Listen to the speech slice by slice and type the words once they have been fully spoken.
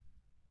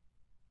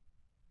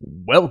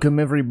Welcome,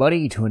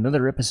 everybody, to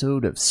another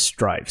episode of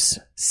Strife's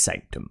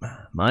Sanctum.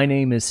 My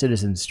name is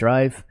Citizen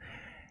Strife,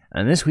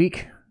 and this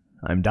week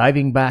I'm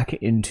diving back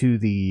into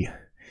the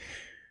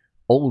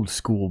old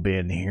school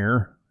bin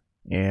here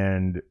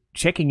and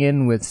checking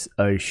in with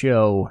a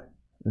show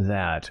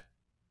that,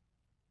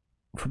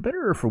 for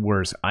better or for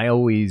worse, I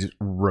always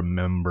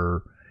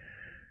remember,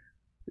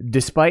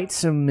 despite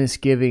some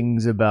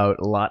misgivings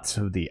about lots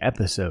of the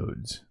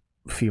episodes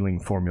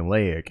feeling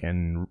formulaic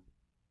and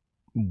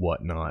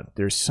whatnot.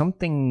 There's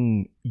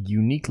something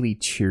uniquely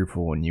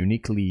cheerful and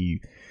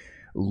uniquely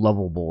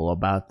lovable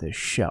about this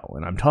show,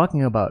 and I'm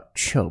talking about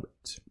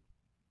Chobits.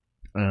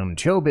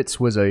 Chobits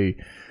was a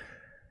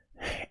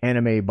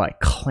anime by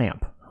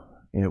Clamp,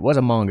 and it was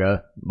a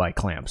manga by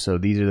Clamp. So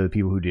these are the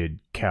people who did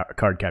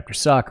Cardcaptor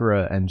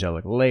Sakura,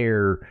 Angelic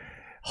Layer,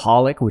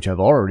 Holic, which I've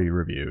already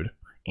reviewed,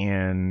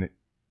 and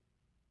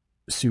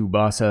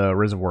Tsubasa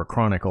Reservoir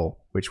Chronicle,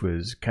 which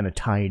was kind of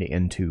tied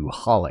into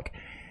Holic.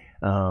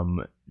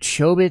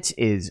 Chobits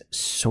is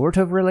sort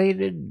of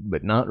related,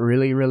 but not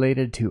really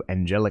related to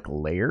Angelic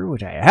Layer,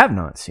 which I have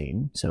not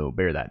seen, so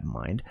bear that in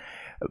mind.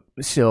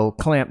 Still,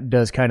 Clamp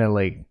does kind of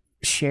like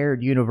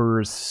shared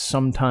universe,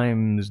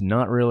 sometimes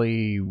not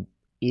really,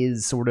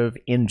 is sort of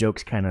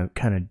in-jokes kind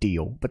of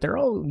deal, but they're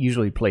all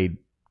usually played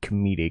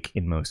comedic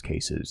in most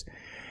cases.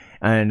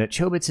 And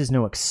Chobits is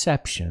no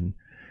exception.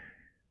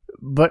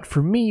 But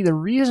for me, the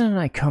reason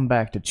I come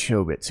back to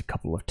Chobits a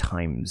couple of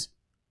times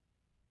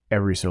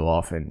every so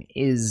often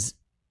is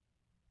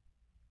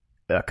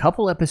a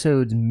couple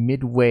episodes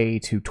midway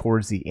to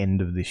towards the end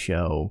of the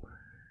show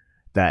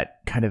that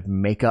kind of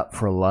make up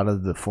for a lot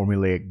of the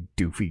formulaic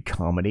doofy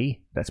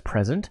comedy that's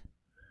present.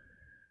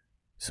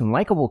 Some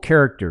likable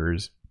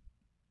characters,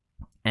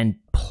 and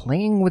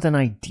playing with an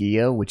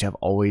idea which I've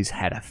always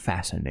had a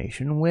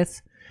fascination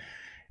with,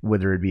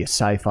 whether it be a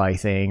sci-fi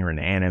thing or an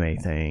anime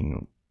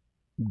thing,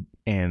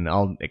 and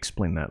I'll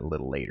explain that a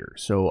little later.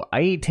 So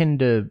I tend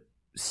to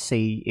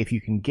say, if you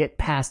can get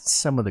past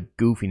some of the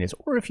goofiness,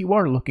 or if you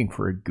are looking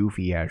for a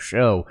goofy ass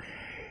show,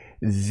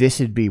 this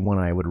would be one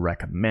I would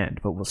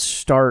recommend. But we'll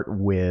start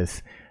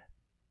with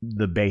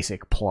the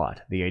basic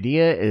plot. The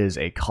idea is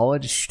a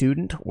college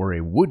student, or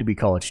a would-be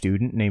college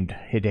student, named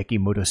Hideki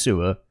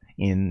Motosua,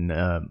 in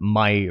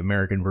my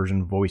American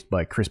version voiced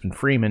by Crispin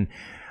Freeman,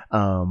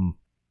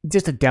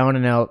 just a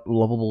down-and-out,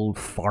 lovable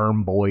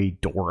farm boy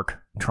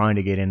dork trying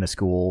to get into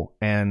school,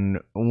 and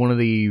one of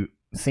the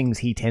things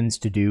he tends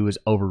to do is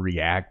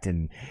overreact,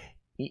 and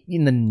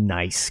in the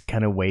nice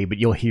kind of way, but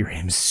you'll hear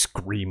him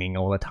screaming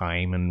all the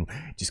time and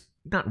just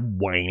not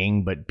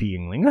whining, but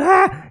being like,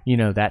 ah!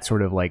 That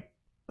sort of like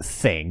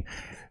thing.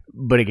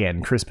 But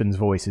again, Crispin's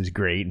voice is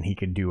great, and he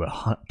can do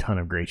a ton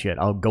of great shit.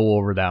 I'll go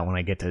over that when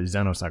I get to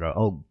Xenosaga.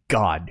 Oh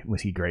god,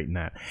 was he great in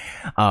that.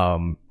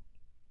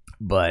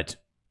 But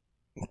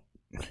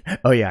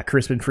oh yeah,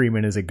 Crispin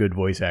Freeman is a good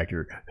voice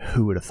actor.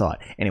 Who would have thought?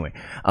 Anyway,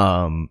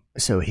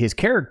 so his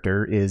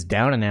character is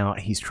down and out.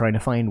 He's trying to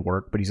find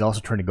work, but he's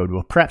also trying to go to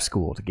a prep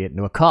school to get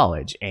into a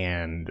college,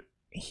 and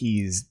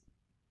he's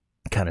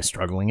kind of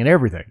struggling in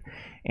everything.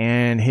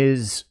 And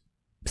his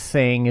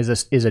thing is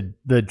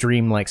the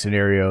dreamlike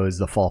scenario is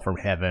the fall from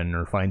heaven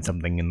or find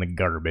something in the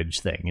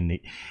garbage thing. And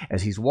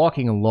as he's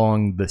walking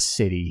along the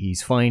city,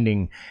 he's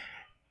finding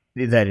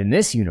that in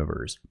this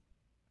universe,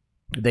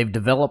 they've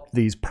developed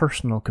these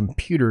personal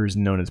computers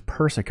known as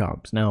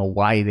persicoms. Now,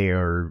 why they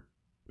are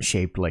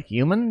shaped like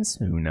humans,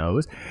 who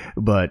knows?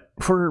 But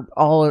for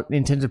all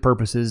intents and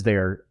purposes, they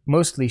are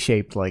mostly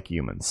shaped like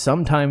humans.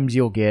 Sometimes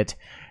you'll get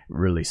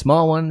really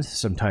small ones.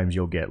 Sometimes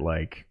you'll get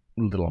like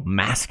little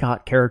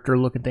mascot character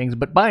looking things.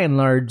 But by and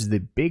large, the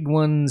big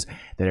ones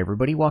that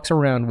everybody walks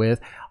around with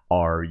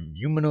are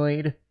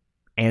humanoid,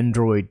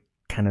 android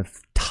kind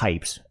of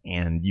types,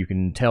 and you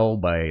can tell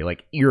by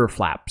like ear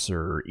flaps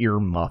or ear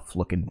muff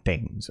looking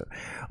things,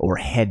 or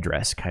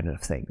headdress kind of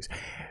things.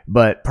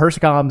 But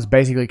persicoms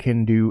basically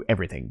can do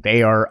everything.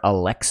 They are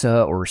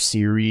Alexa or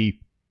Siri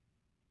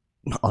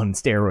on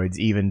steroids,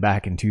 even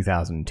back in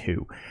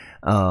 2002,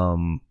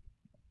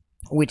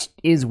 which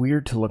is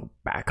weird to look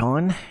back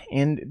on.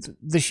 And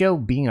the show,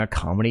 being a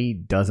comedy,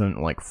 doesn't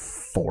like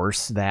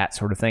force that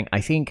sort of thing.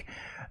 I think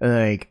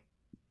like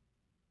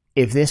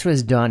if this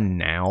was done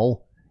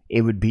now,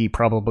 it would be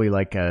probably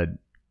like a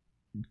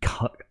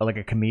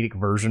comedic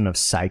version of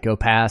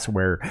Psychopaths,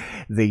 where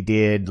they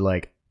did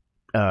like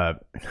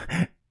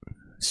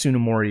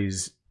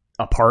Tsunemori's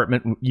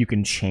apartment. You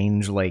can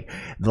change like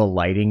the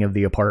lighting of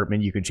the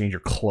apartment, you can change your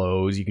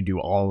clothes, you can do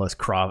all this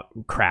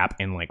crap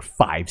in like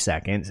 5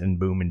 seconds and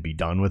boom, and be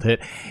done with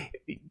it.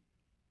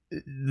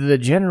 The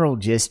general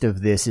gist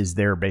of this is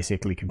they're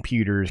basically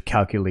computers,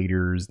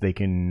 calculators. They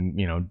can,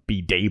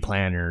 be day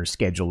planners,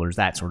 schedulers,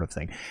 that sort of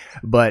thing.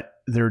 But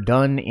they're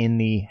done in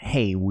the,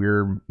 hey,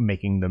 we're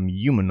making them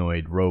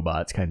humanoid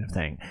robots kind of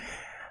thing.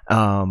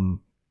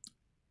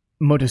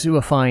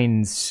 Motosua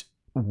finds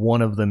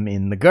one of them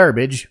in the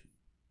garbage,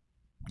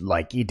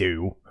 like you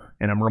do,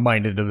 And I'm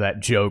reminded of that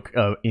joke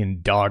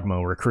in Dogma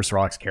where Chris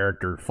Rock's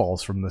character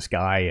falls from the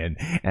sky,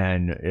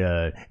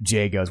 and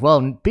Jay goes,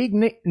 "Well, big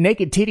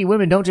naked titty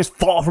women don't just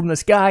fall from the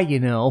sky, you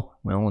know."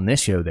 Well, in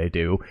this show they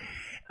do,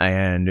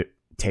 and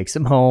takes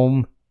him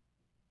home,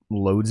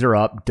 loads her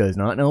up, does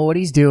not know what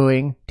he's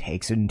doing,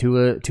 takes him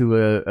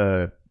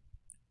to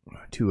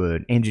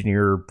an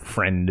engineer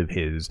friend of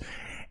his,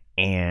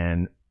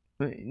 and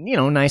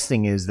nice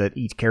thing is that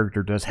each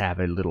character does have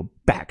a little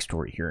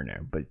backstory here and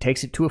there, but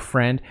takes it to a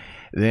friend.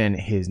 Then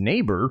his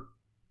neighbor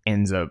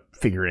ends up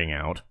figuring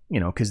out,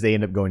 because they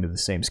end up going to the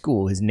same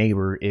school. His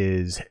neighbor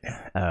is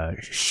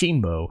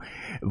Shinbo,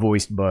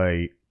 voiced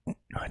by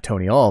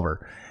Tony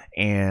Oliver.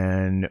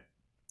 And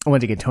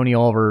once again, Tony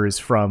Oliver is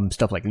from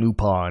stuff like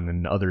Lupin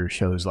and other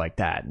shows like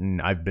that,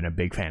 and I've been a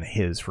big fan of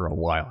his for a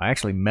while. I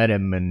actually met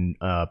him and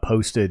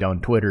posted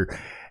on Twitter,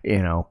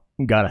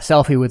 got a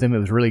selfie with him. It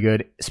was really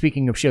good.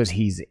 Speaking of shows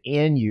he's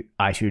in,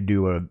 I should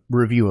do a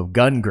review of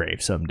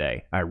Gungrave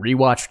someday. I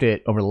rewatched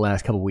it over the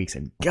last couple weeks,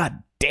 and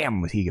god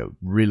damn was he a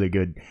really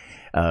good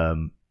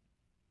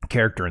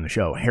character in the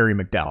show. Harry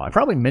McDowell. I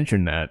probably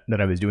mentioned that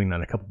I was doing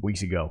that a couple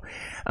weeks ago.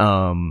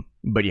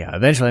 But yeah,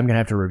 eventually I'm going to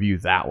have to review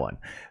that one.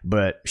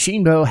 But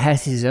Shinbo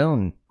has his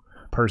own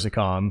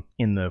Persicom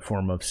in the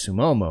form of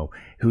Sumomo,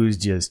 who's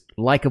just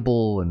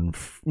likable and,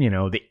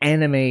 the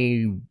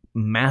anime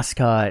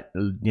mascot,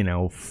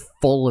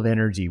 full of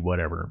energy,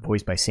 whatever,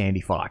 voiced by Sandy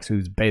Fox,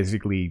 who's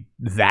basically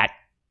that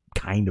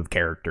kind of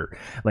character.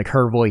 Like,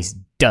 her voice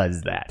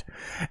does that,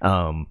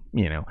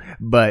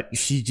 but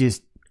she's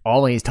just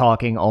always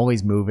talking,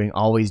 always moving,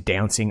 always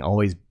dancing,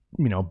 always,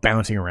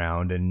 bouncing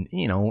around. And,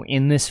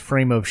 in this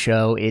frame of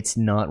show, it's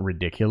not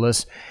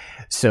ridiculous.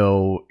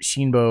 So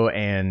Shinbo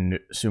and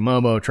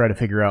Sumomo try to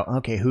figure out,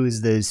 okay, who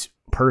is this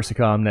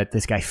Persicom that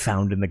this guy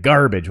found in the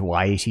garbage?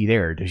 Why is she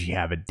there? Does she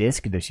have a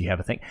disc? Does she have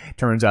a thing?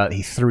 Turns out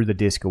he threw the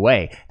disc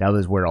away. That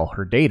was where all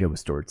her data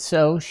was stored.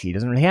 So she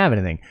doesn't really have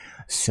anything.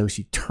 So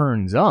she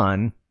turns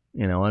on,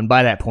 and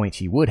by that point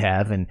she would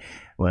have. And,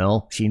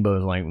 well,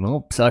 Shinbo's like,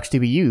 well, sucks to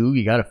be you.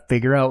 You got to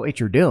figure out what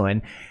you're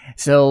doing.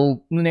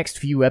 So the next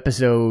few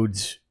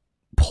episodes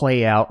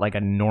play out like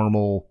a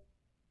normal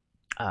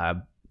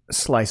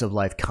slice of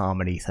life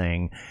comedy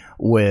thing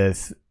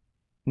with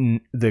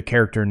the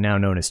character now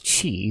known as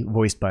Chi,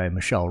 voiced by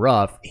Michelle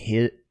Ruff.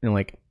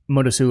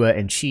 Motosua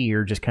and Chi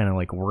are just kind of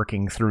like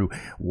working through,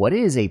 what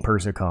is a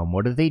Persicom?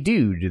 What do they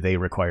do? Do they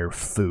require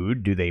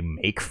food? Do they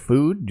make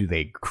food? Do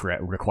they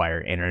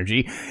require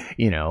energy?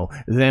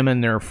 Them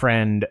and their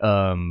friend,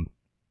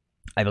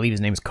 I believe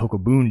his name is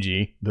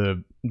Kokobunji,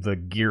 the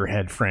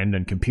gearhead friend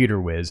and computer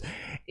whiz,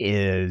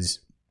 is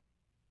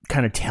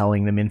kind of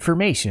telling them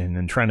information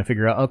and trying to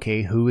figure out,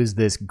 okay, who is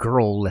this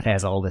girl that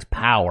has all this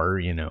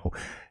power,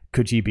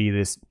 could she be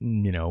this,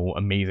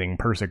 amazing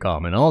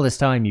Persicom? And all this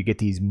time you get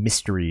these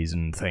mysteries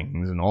and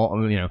things and all,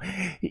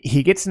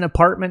 he gets an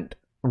apartment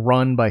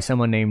run by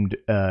someone named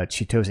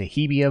Chitose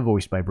Hibiya,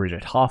 voiced by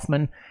Bridget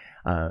Hoffman.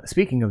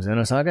 Speaking of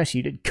Xenosaga,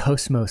 she did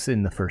Cosmos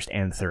in the first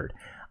and third.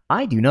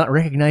 I do not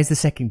recognize the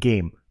second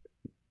game.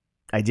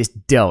 I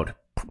just don't.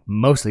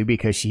 Mostly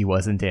because she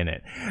wasn't in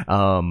it.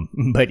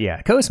 But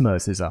yeah,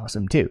 Cosmos is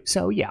awesome too.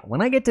 So yeah,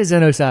 when I get to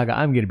Xenosaga,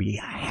 I'm going to be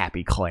a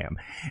happy clam.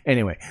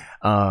 Anyway,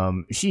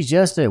 she's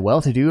just a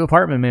well-to-do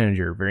apartment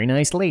manager. Very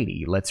nice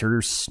lady. Lets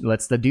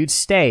the dude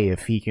stay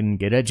if he can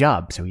get a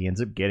job. So he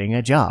ends up getting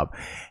a job.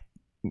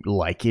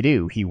 Like you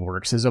do. He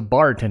works as a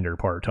bartender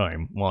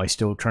part-time while he's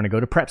still trying to go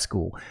to prep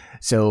school.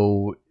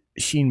 So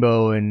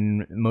Shinbo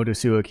and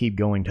Motosua keep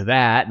going to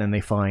that, and then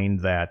they find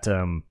that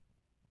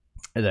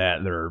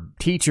that their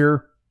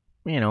teacher,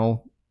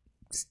 25,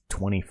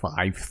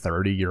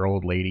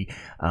 30-year-old lady,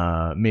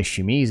 Miss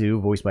Shimizu,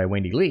 voiced by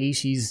Wendy Lee,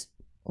 she's,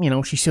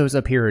 she shows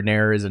up here and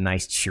there as a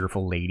nice,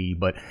 cheerful lady,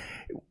 but,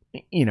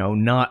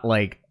 not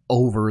like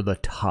over the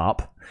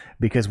top,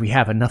 because we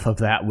have enough of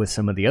that with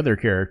some of the other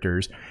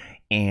characters,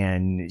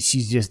 and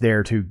she's just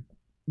there to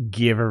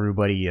give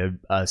everybody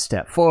a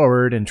step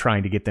forward and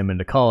trying to get them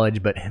into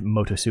college, but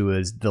Motosua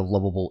is the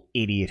lovable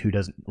idiot who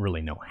doesn't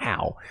really know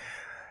how.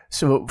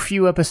 So a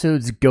few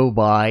episodes go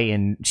by,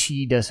 and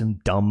she does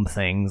some dumb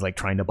things like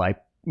trying to buy,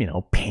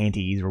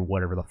 panties or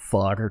whatever the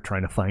fuck, or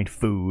trying to find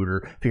food,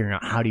 or figuring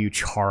out how do you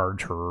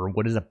charge her,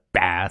 what does a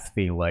bath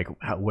feel like,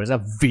 what is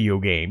a video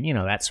game,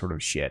 that sort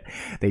of shit.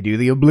 They do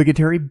the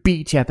obligatory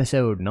beach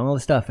episode and all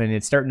this stuff, and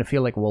it's starting to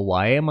feel like, well,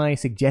 why am I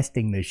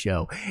suggesting this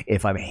show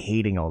if I'm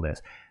hating all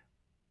this?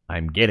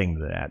 I'm getting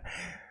to that.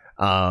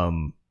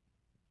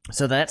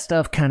 So that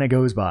stuff kind of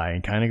goes by,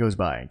 and kind of goes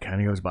by, and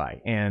kind of goes by,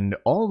 and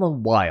all the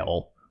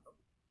while,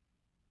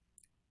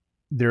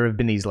 there have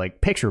been these like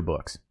picture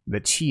books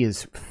that she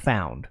has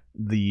found.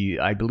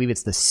 I believe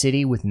it's The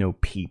City with No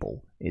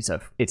People. It's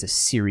a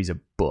series of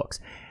books,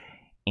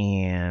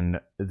 and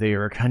they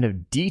are kind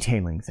of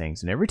detailing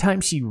things. And every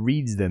time she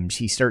reads them,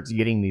 she starts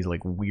getting these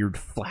like weird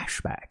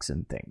flashbacks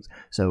and things.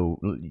 So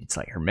it's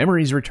like her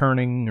memory's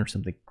returning, or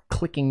something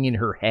clicking in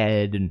her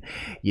head, and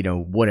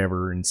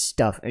whatever and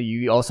stuff.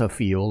 You also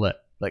feel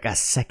that like a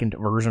second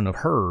version of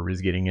her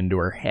is getting into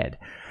her head.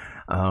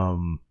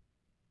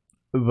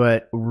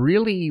 But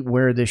really,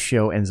 where this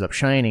show ends up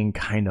shining,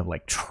 kind of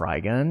like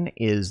Trigun,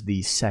 is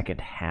the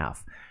second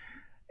half.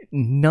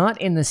 Not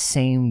in the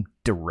same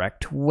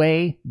direct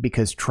way,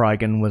 because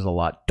Trigun was a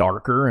lot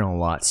darker and a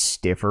lot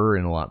stiffer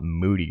and a lot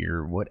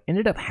moodier. What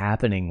ended up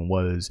happening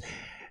was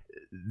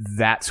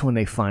that's when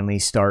they finally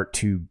start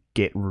to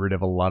get rid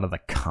of a lot of the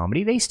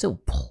comedy. They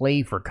still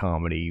play for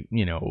comedy,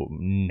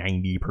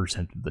 90%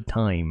 of the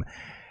time.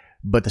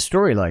 But the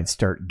storylines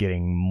start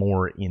getting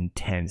more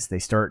intense. They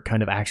start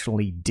kind of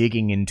actually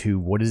digging into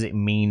what does it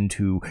mean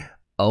to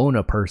own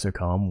a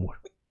Persicom?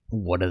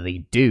 What do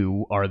they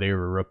do? Are they a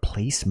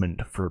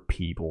replacement for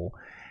people?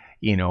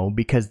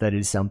 Because that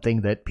is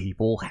something that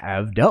people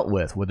have dealt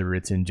with, whether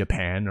it's in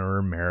Japan or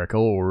America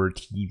or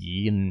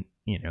TV and,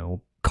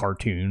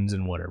 cartoons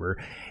and whatever,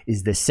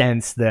 is the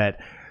sense that,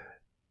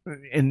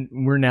 and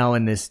we're now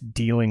in this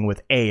dealing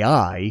with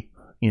AI,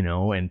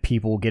 and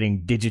people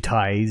getting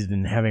digitized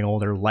and having all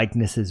their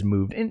likenesses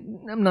moved.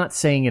 And I'm not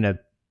saying in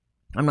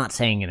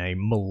a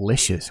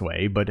malicious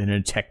way, but in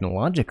a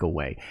technological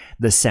way,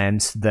 the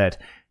sense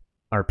that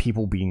are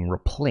people being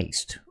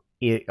replaced?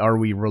 Are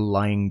we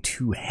relying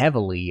too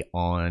heavily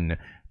on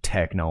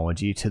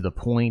technology to the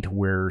point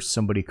where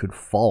somebody could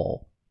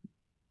fall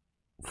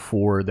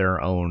for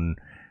their own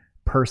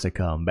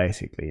Persicom,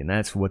 basically? And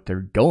that's what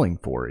they're going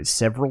for, is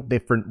several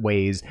different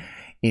ways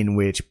in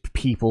which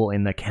people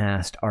in the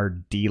cast are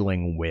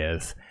dealing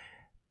with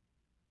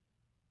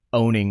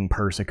owning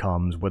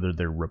Persicoms, whether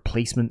they're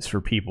replacements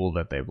for people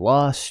that they've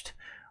lost,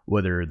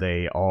 whether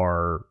they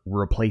are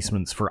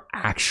replacements for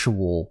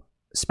actual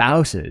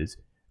spouses,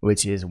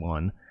 which is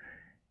one,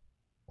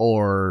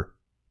 or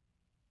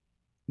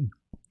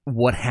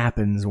what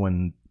happens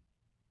when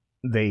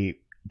they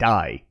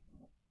die,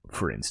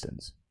 for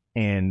instance.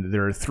 And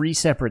there are 3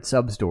 separate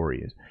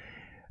sub-stories.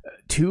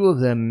 2 of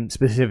them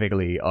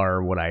specifically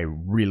are what I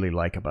really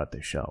like about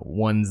this show.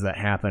 Ones that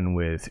happen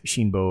with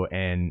Shinbo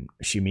and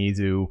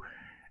Shimizu.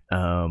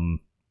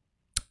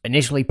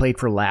 Initially played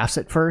for laughs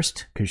at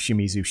first, because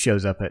Shimizu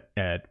shows up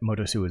at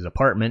Motosua's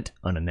apartment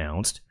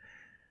unannounced.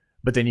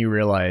 But then you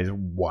realize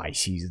why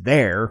she's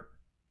there.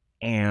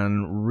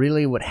 And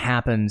really what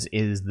happens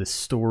is the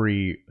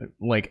story,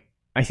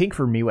 I think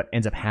for me what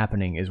ends up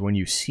happening is when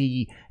you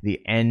see the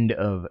end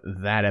of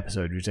that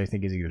episode, which I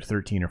think is either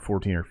 13 or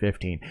 14 or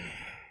 15,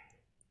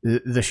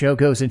 the show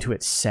goes into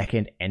its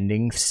second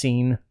ending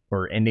scene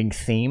or ending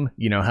theme.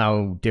 You know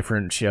how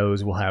different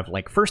shows will have,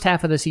 first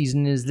half of the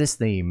season is this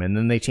theme, and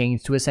then they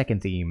change to a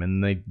second theme,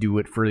 and they do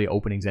it for the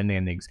openings and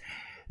endings.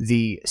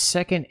 The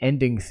second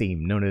ending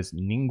theme, known as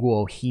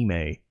Ningguo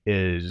Hime,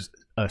 is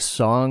a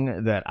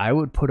song that I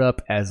would put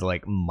up as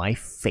my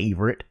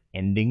favorite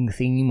ending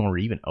theme or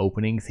even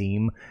opening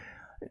theme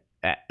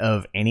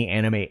of any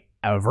anime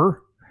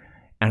ever.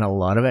 And a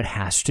lot of it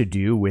has to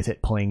do with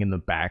it playing in the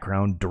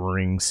background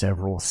during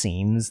several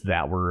scenes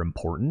that were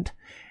important.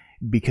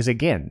 Because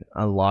again,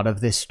 a lot of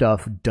this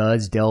stuff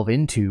does delve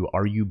into,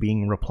 are you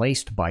being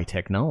replaced by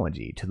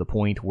technology to the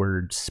point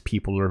where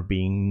people are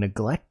being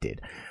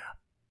neglected?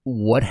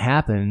 What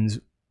happens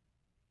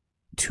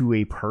to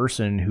a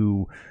person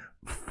who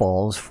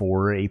falls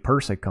for a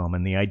Persicom?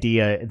 And the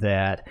idea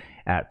that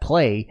at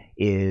play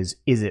is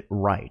it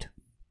right?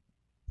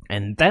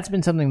 And that's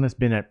been something that's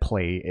been at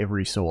play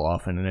every so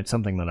often, and it's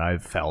something that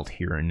I've felt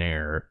here and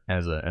there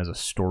as a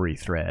story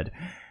thread,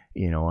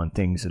 on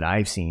things that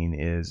I've seen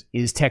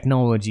is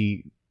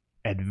technology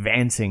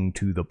advancing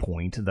to the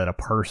point that a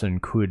person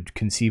could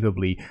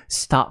conceivably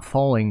stop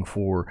falling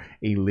for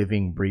a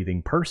living,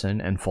 breathing person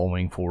and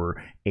falling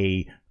for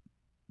a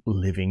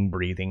living,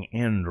 breathing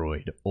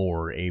android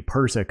or a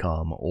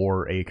Persicom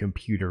or a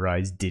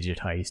computerized,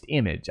 digitized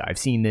image. I've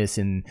seen this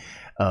in,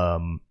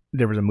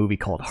 there was a movie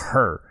called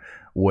Her,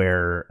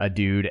 where a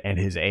dude and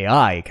his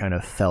AI kind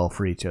of fell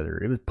for each other.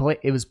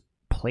 It was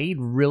played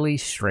really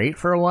straight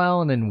for a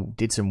while and then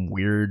did some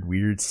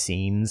weird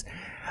scenes.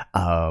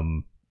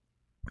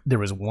 There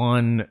was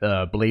one,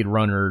 Blade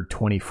Runner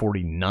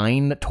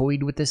 2049, that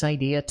toyed with this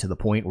idea to the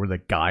point where the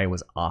guy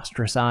was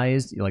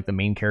ostracized. The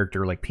main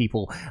character,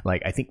 people,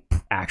 I think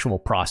actual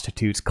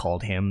prostitutes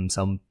called him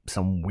some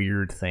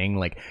weird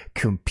thing,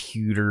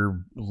 computer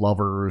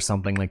lover or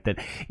something like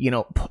that.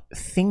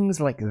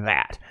 Things like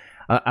that.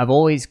 I've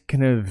always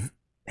kind of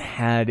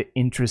had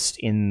interest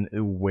in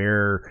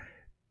where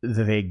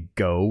they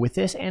go with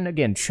this. And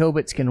again,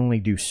 Chobits can only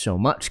do so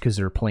much because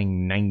they're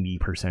playing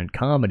 90%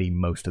 comedy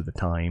most of the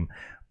time.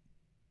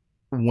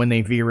 When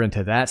they veer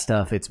into that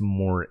stuff, it's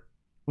more,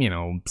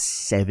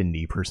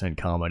 70%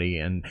 comedy.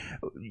 And,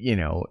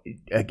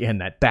 again,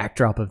 that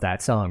backdrop of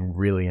that song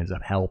really ends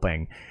up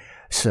helping.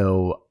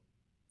 So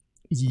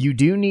you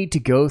do need to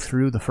go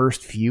through the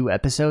first few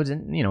episodes,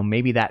 and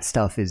maybe that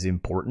stuff is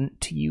important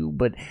to you,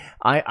 but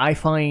I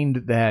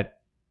find that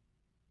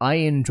I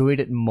enjoyed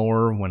it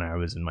more when I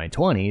was in my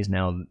 20s.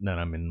 Now that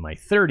I'm in my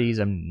 30s,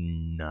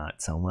 I'm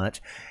not so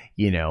much.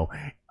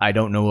 I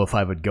don't know if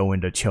I would go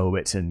into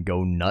Chobits and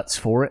go nuts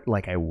for it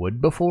like I would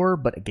before,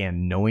 but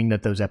again, knowing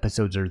that those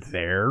episodes are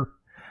there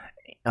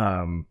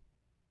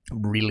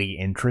really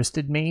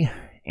interested me.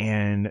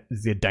 and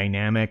the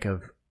dynamic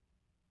of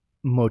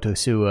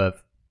Motosua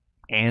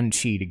and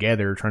Chi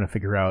together trying to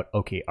figure out,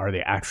 okay, are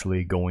they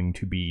actually going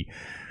to be,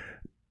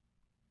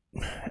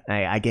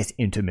 I guess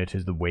intimate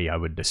is the way I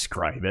would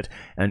describe it,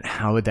 and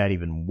how would that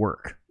even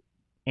work?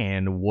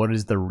 And what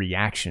is the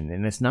reaction?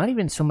 And it's not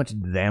even so much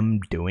them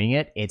doing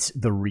it, it's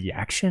the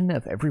reaction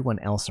of everyone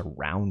else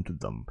around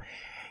them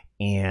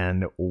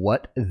and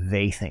what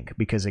they think.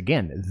 Because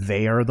again,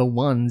 they are the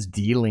ones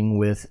dealing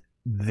with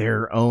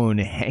their own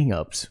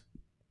hangups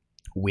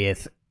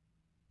with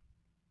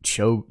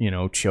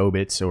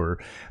Chobits or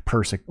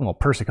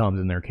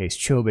Persicoms in their case.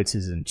 Chobits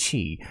is in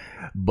Chi,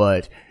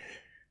 but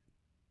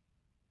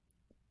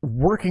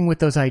working with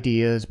those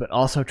ideas, but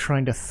also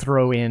trying to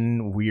throw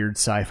in weird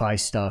sci-fi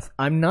stuff.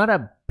 I'm not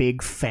a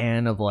big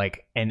fan of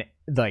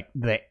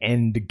the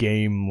end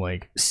game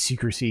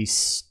secrecy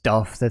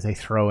stuff that they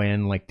throw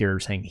in. Like they're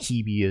saying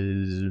Hebe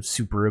is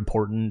super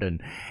important,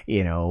 and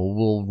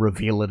we'll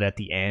reveal it at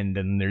the end.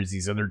 And there's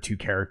these other two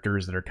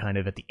characters that are kind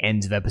of at the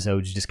ends of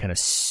episodes, just kind of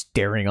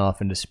staring off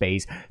into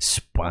space,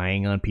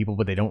 spying on people,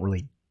 but they don't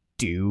really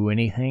do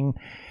anything.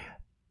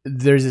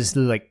 There's this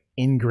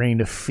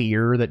ingrained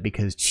fear that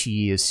because Chi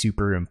is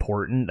super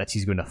important, that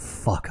she's going to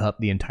fuck up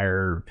the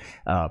entire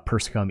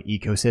Persicom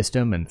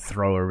ecosystem and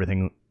throw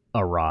everything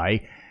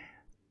awry.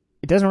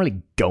 It doesn't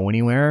really go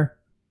anywhere,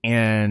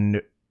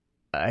 and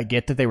I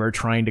get that they were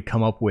trying to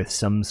come up with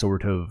some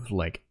sort of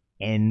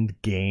end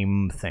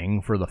game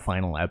thing for the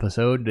final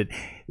episode, that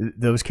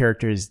those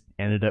characters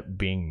ended up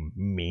being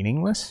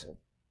meaningless.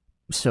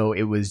 So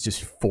it was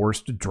just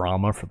forced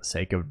drama for the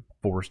sake of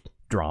forced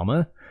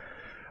drama,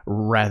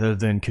 rather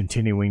than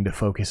continuing to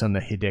focus on the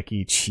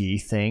Hideki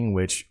Chi thing,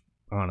 which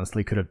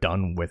honestly could have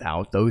done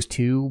without those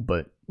two.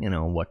 But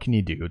what can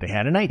you do? They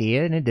had an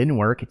idea and it didn't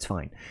work. It's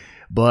fine.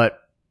 But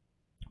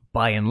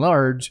by and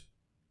large,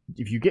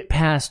 if you get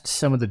past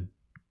some of the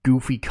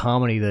goofy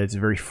comedy that's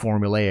very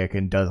formulaic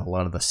and does a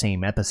lot of the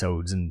same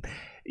episodes, and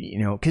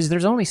because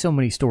there's only so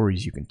many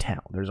stories you can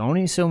tell. There's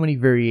only so many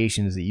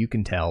variations that you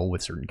can tell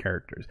with certain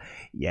characters.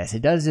 Yes,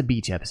 it does a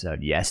beach episode.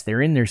 Yes,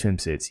 they're in their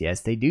swimsuits.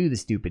 Yes, they do the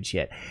stupid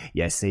shit.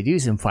 Yes, they do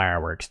some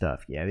firework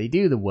stuff. Yeah, they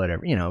do the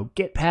whatever.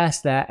 Get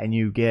past that and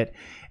you get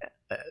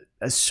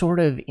a sort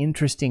of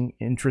interesting,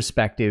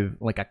 introspective,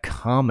 like a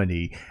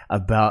comedy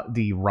about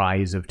the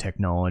rise of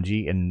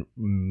technology and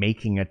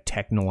making a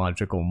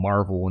technological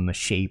marvel in the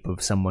shape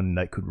of someone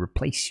that could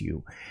replace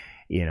you.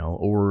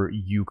 Or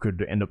you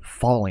could end up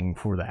falling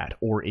for that.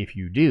 Or if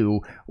you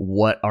do,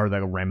 what are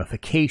the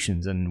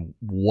ramifications, and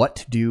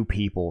what do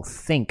people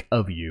think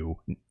of you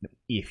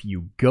if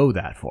you go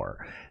that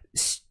far?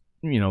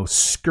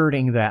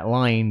 Skirting that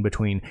line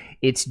between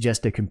it's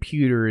just a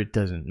computer, it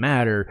doesn't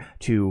matter,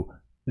 to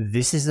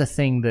this is a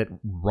thing that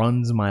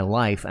runs my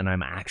life and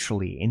I'm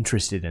actually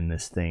interested in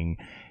this thing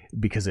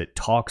because it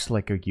talks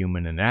like a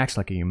human and acts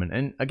like a human.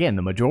 And again,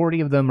 the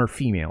majority of them are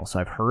female, so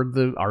I've heard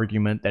the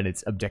argument that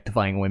it's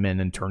objectifying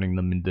women and turning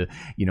them into,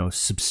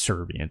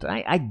 subservient.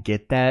 I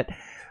get that,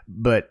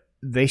 but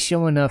they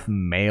show enough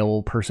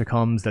male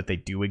Persicoms that they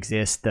do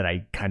exist that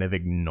I kind of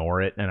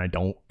ignore it, and I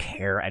don't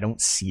care. I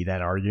don't see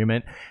that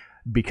argument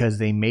because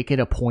they make it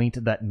a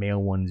point that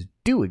male ones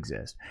do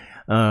exist.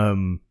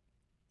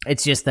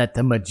 It's just that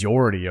the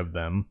majority of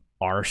them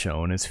are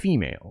shown as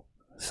female.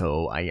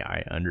 So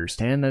I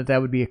understand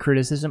that would be a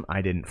criticism.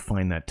 I didn't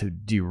find that to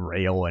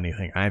derail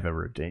anything I've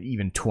ever done.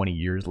 Even 20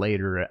 years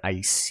later, I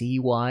see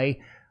why,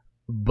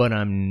 but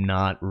I'm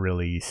not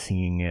really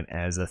seeing it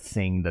as a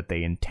thing that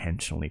they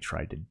intentionally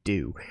tried to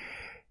do.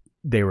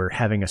 They were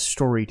having a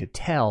story to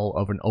tell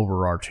of an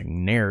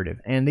overarching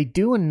narrative, and they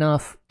do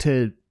enough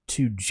to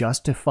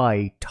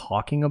justify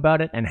talking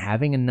about it and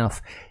having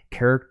enough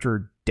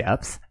character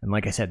depth. And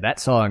like I said, that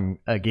song,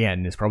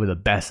 again, is probably the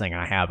best thing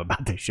I have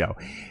about this show.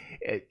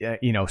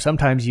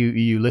 Sometimes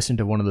you listen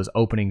to one of those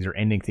openings or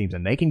ending themes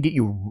and they can get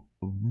you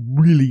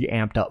really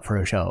amped up for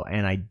a show,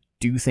 and I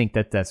do think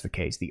that that's the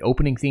case. The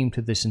opening theme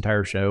to this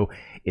entire show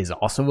is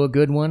also a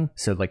good one.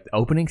 So the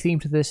opening theme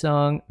to this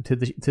song, to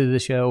the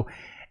show,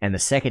 and the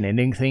second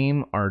ending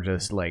theme are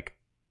just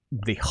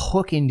they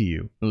hook into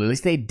you. At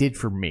least they did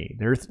for me.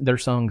 They're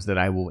songs that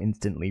I will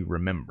instantly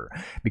remember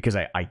because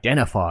I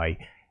identify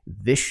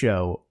this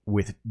show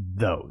with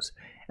those,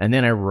 and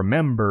then I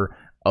remember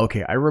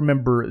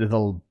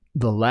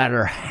the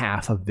latter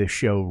half of this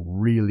show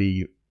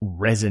really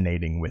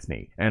resonating with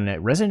me. And it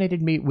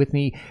resonated with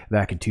me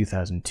back in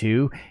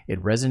 2002.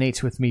 It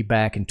resonates with me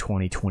back in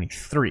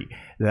 2023.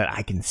 That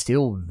I can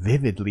still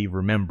vividly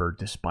remember,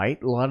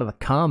 despite a lot of the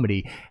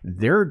comedy,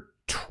 they're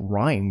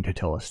trying to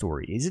tell a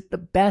story. Is it the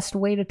best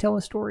way to tell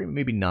a story?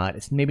 Maybe not.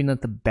 It's maybe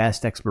not the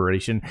best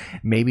exploration.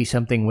 Maybe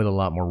something with a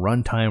lot more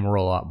runtime or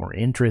a lot more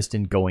interest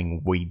in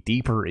going way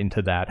deeper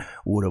into that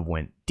would have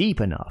went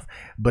deep enough.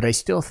 But I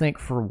still think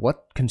for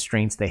what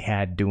constraints they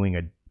had doing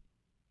a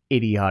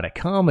idiotic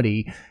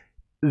comedy,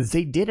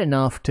 they did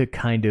enough to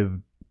kind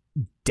of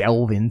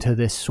delve into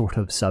this sort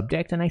of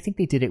subject, and I think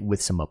they did it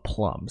with some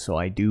aplomb. So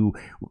I do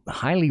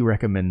highly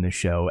recommend the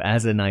show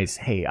as a nice,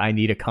 hey, I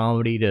need a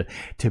comedy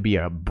to be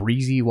a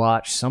breezy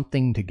watch,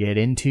 something to get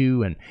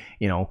into, and,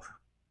 you know,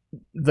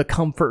 the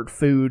comfort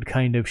food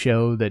kind of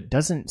show that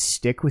doesn't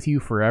stick with you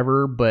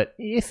forever, but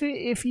if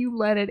you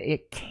let it,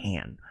 it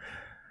can.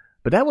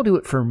 But that will do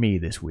it for me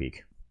this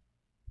week.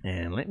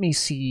 And let me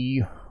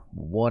see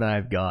what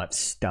I've got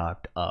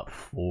stocked up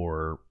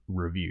for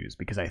reviews,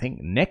 because I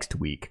think next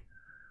week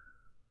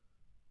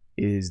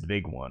is the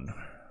big one.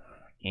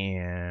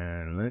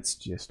 And let's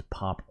just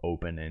pop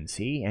open and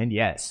see. And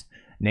yes,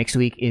 next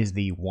week is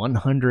the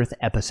 100th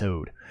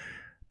episode,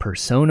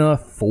 Persona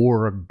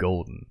 4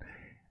 Golden.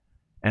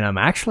 And I'm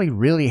actually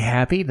really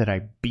happy that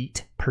I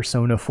beat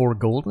Persona 4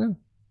 Golden.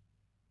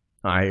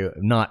 I have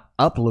not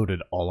uploaded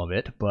all of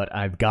it, but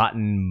I've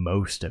gotten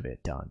most of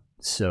it done.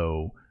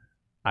 So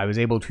I was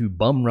able to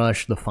bum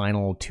rush the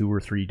final 2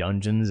 or 3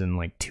 dungeons in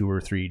like 2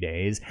 or 3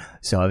 days.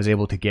 So I was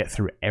able to get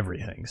through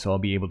everything. So I'll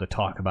be able to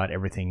talk about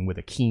everything with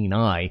a keen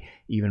eye,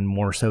 even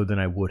more so than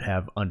I would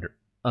have under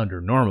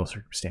normal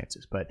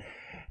circumstances. But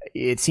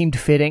it seemed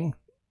fitting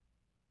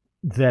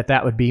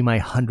that would be my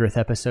 100th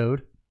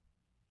episode.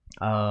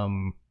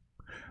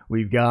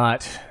 We've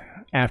got,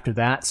 after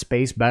that,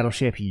 Space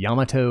Battleship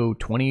Yamato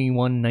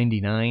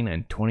 2199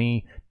 and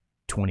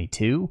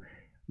 2022.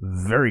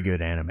 Very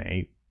good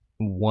anime.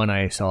 One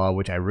I saw,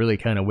 which I really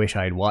kind of wish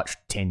I had watched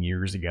 10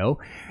 years ago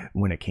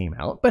when it came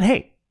out. But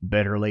hey,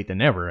 better late than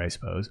never, I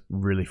suppose.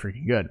 Really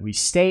freaking good. We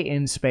stay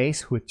in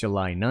space with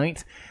July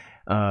 9th.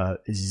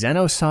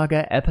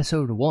 Xenosaga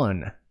Episode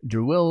 1,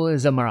 Druil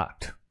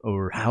Zamarat,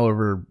 or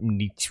however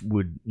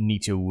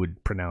Nietzsche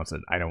would pronounce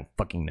it. I don't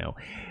fucking know.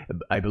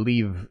 I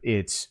believe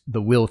it's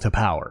the will to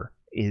power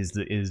is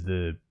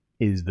the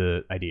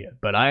idea.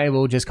 But I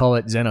will just call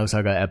it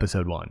Xenosaga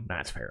Episode 1.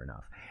 That's fair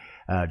enough.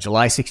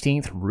 July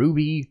 16th,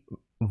 Ruby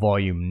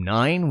Volume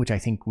 9, which I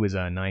think was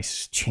a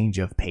nice change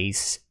of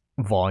pace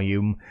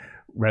volume.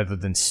 Rather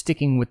than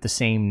sticking with the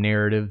same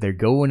narrative, they're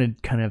going in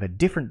kind of a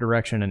different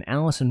direction, an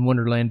Alice in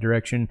Wonderland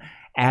direction.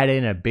 Add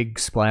in a big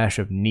splash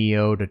of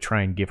Neo to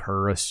try and give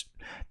her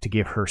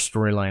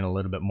storyline a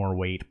little bit more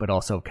weight, but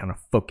also kind of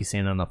focus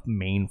in on the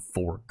main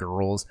 4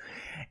 girls.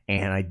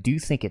 And I do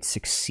think it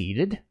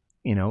succeeded,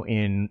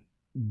 in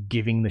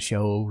giving the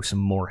show some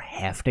more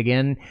heft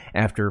again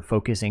after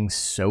focusing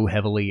so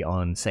heavily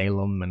on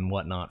Salem and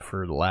whatnot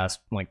for the last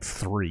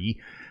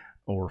 3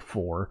 or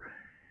 4.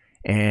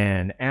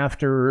 And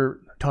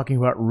after talking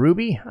about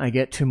Ruby, I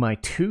get to my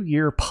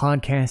 2-year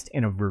podcast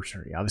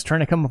anniversary. I was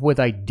trying to come up with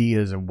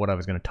ideas of what I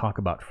was going to talk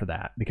about for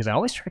that, because I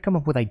always try to come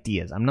up with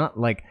ideas. I'm not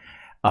like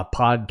a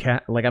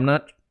podcast,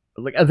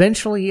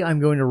 eventually I'm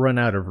going to run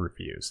out of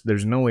reviews.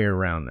 There's no way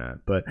around that,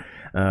 but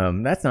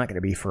that's not going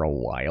to be for a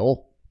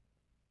while.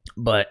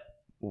 But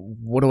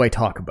what do I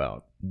talk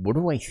about? What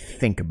do I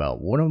think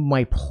about? What are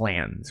my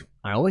plans?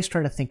 I always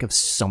try to think of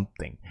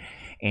something.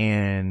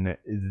 And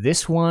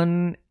this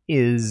one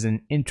is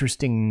an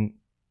interesting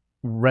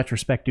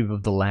retrospective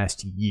of the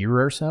last year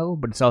or so,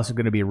 but it's also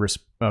going to be a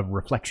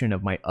reflection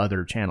of my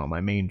other channel,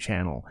 my main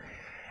channel,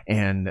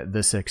 and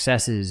the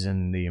successes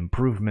and the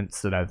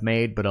improvements that I've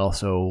made, but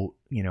also,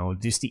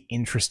 just the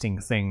interesting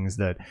things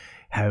that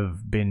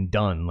have been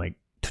done, like,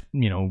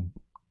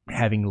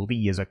 having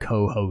Lee as a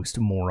co-host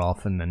more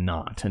often than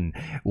not, and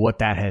what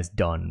that has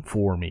done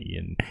for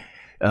me.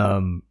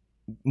 And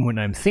when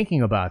I'm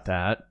thinking about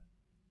that,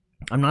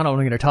 I'm not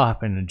only going to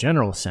talk in a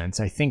general sense.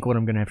 I think what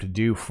I'm going to have to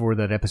do for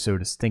that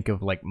episode is think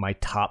of my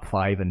top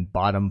 5 and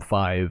bottom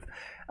 5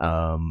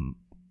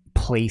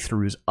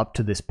 playthroughs up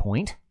to this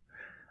point.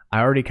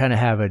 I already kind of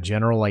have a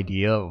general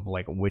idea of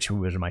which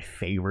was my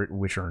favorite,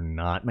 which are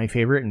not my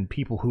favorite, and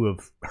people who have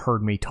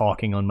heard me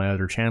talking on my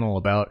other channel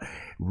about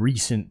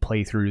recent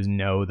playthroughs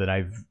know that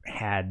I've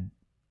had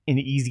an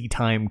easy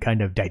time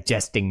kind of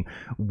digesting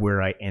where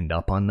I end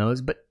up on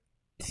those. But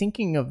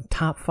thinking of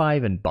top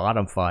 5 and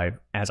bottom 5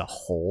 as a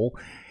whole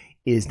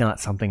is not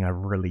something I've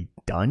really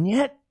done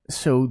yet,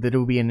 so that it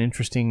will be an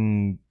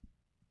interesting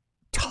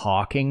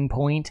talking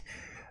point,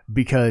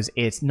 because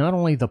it's not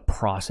only the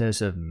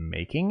process of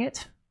making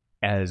it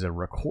as a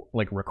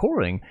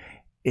recording,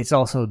 it's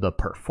also the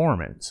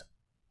performance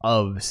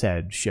of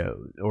said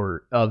shows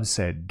or of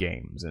said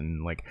games,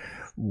 and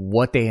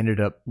what they ended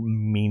up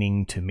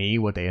meaning to me,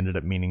 what they ended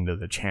up meaning to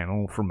the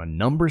channel from a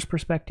numbers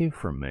perspective,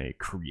 from a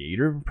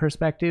creative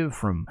perspective,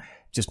 from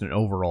just an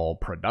overall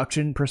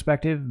production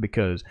perspective.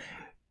 Because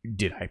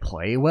did I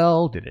play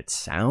well? Did it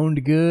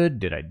sound good?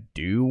 Did I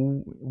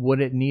do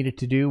what it needed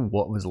to do?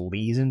 What was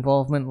Lee's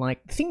involvement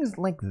like? Things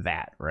like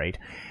that, right?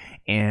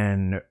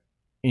 And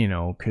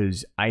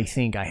because I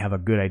think I have a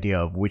good idea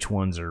of which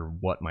ones are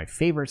what my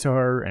favorites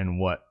are and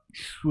what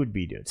should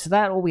be good. So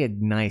that will be a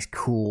nice,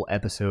 cool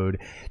episode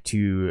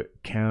to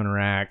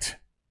counteract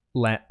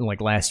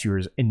last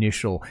year's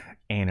initial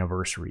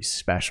anniversary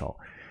special.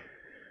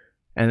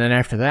 And then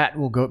after that,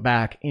 we'll go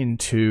back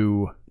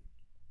into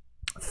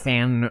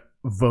fan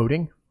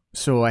voting.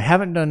 So I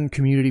haven't done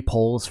community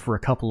polls for a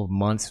couple of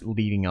months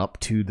leading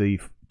up to the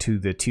to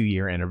the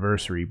 2-year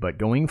anniversary. But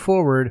going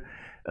forward,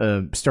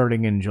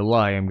 starting in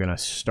July, I'm gonna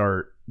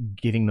start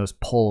getting those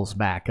polls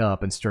back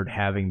up and start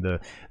having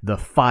the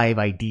 5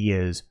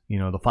 ideas,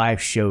 the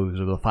 5 shows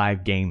or the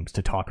 5 games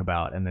to talk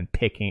about, and then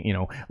picking,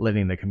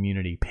 letting the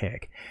community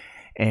pick.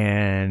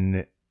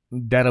 And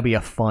that'll be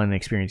a fun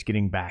experience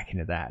getting back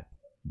into that.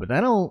 But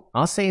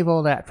I'll save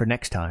all that for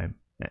next time,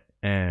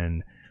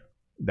 and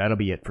that'll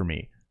be it for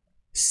me.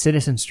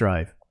 Citizen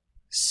Strife,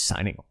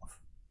 signing off.